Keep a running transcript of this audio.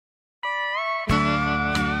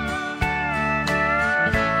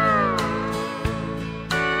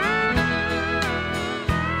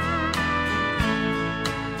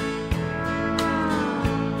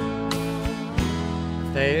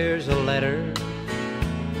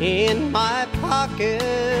in my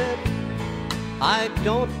pocket. I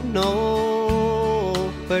don't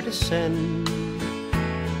know where to send,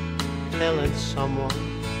 telling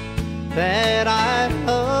someone that I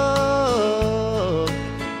love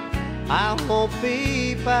I won't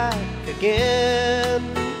be back again.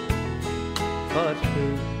 But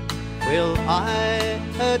who will I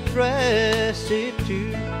address it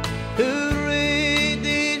to? Who read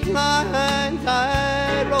these lines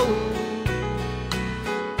I wrote?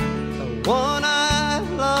 The one I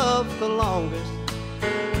loved the longest,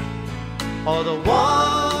 or the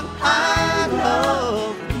one I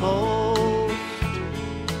love the most?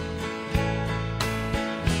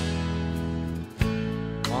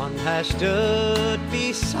 One has stood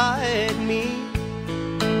beside me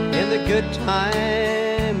in the good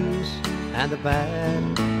times and the bad.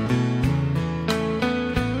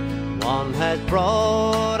 One has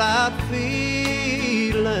brought out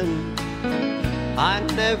feeling I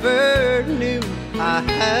never knew I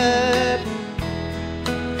had.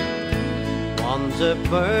 One's a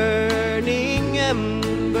burning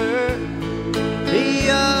ember, the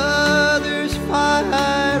other's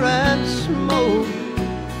fire and smoke.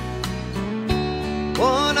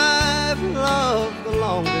 One I've loved the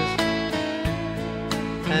longest,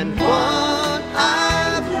 and one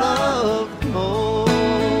I've loved most.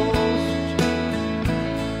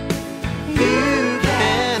 You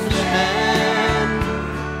can stand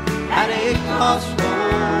at a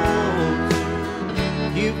crossroads,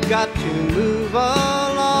 you've got to move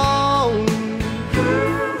along.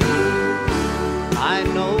 I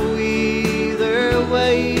know either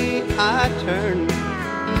way I turn,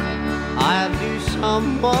 I'll do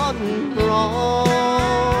someone wrong.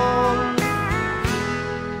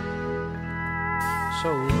 So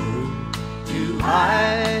who do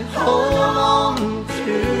I hold on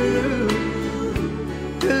to?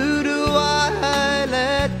 Who do I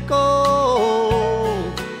let go?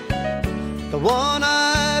 The one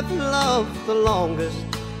I've loved the longest,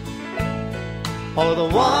 or the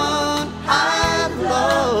one I've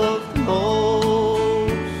loved most?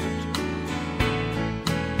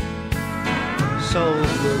 So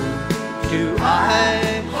who do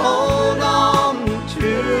I hold on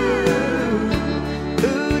to?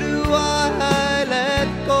 Who do I let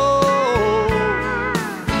go?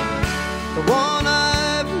 The one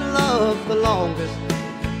I've loved the longest,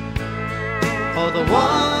 or the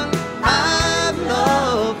one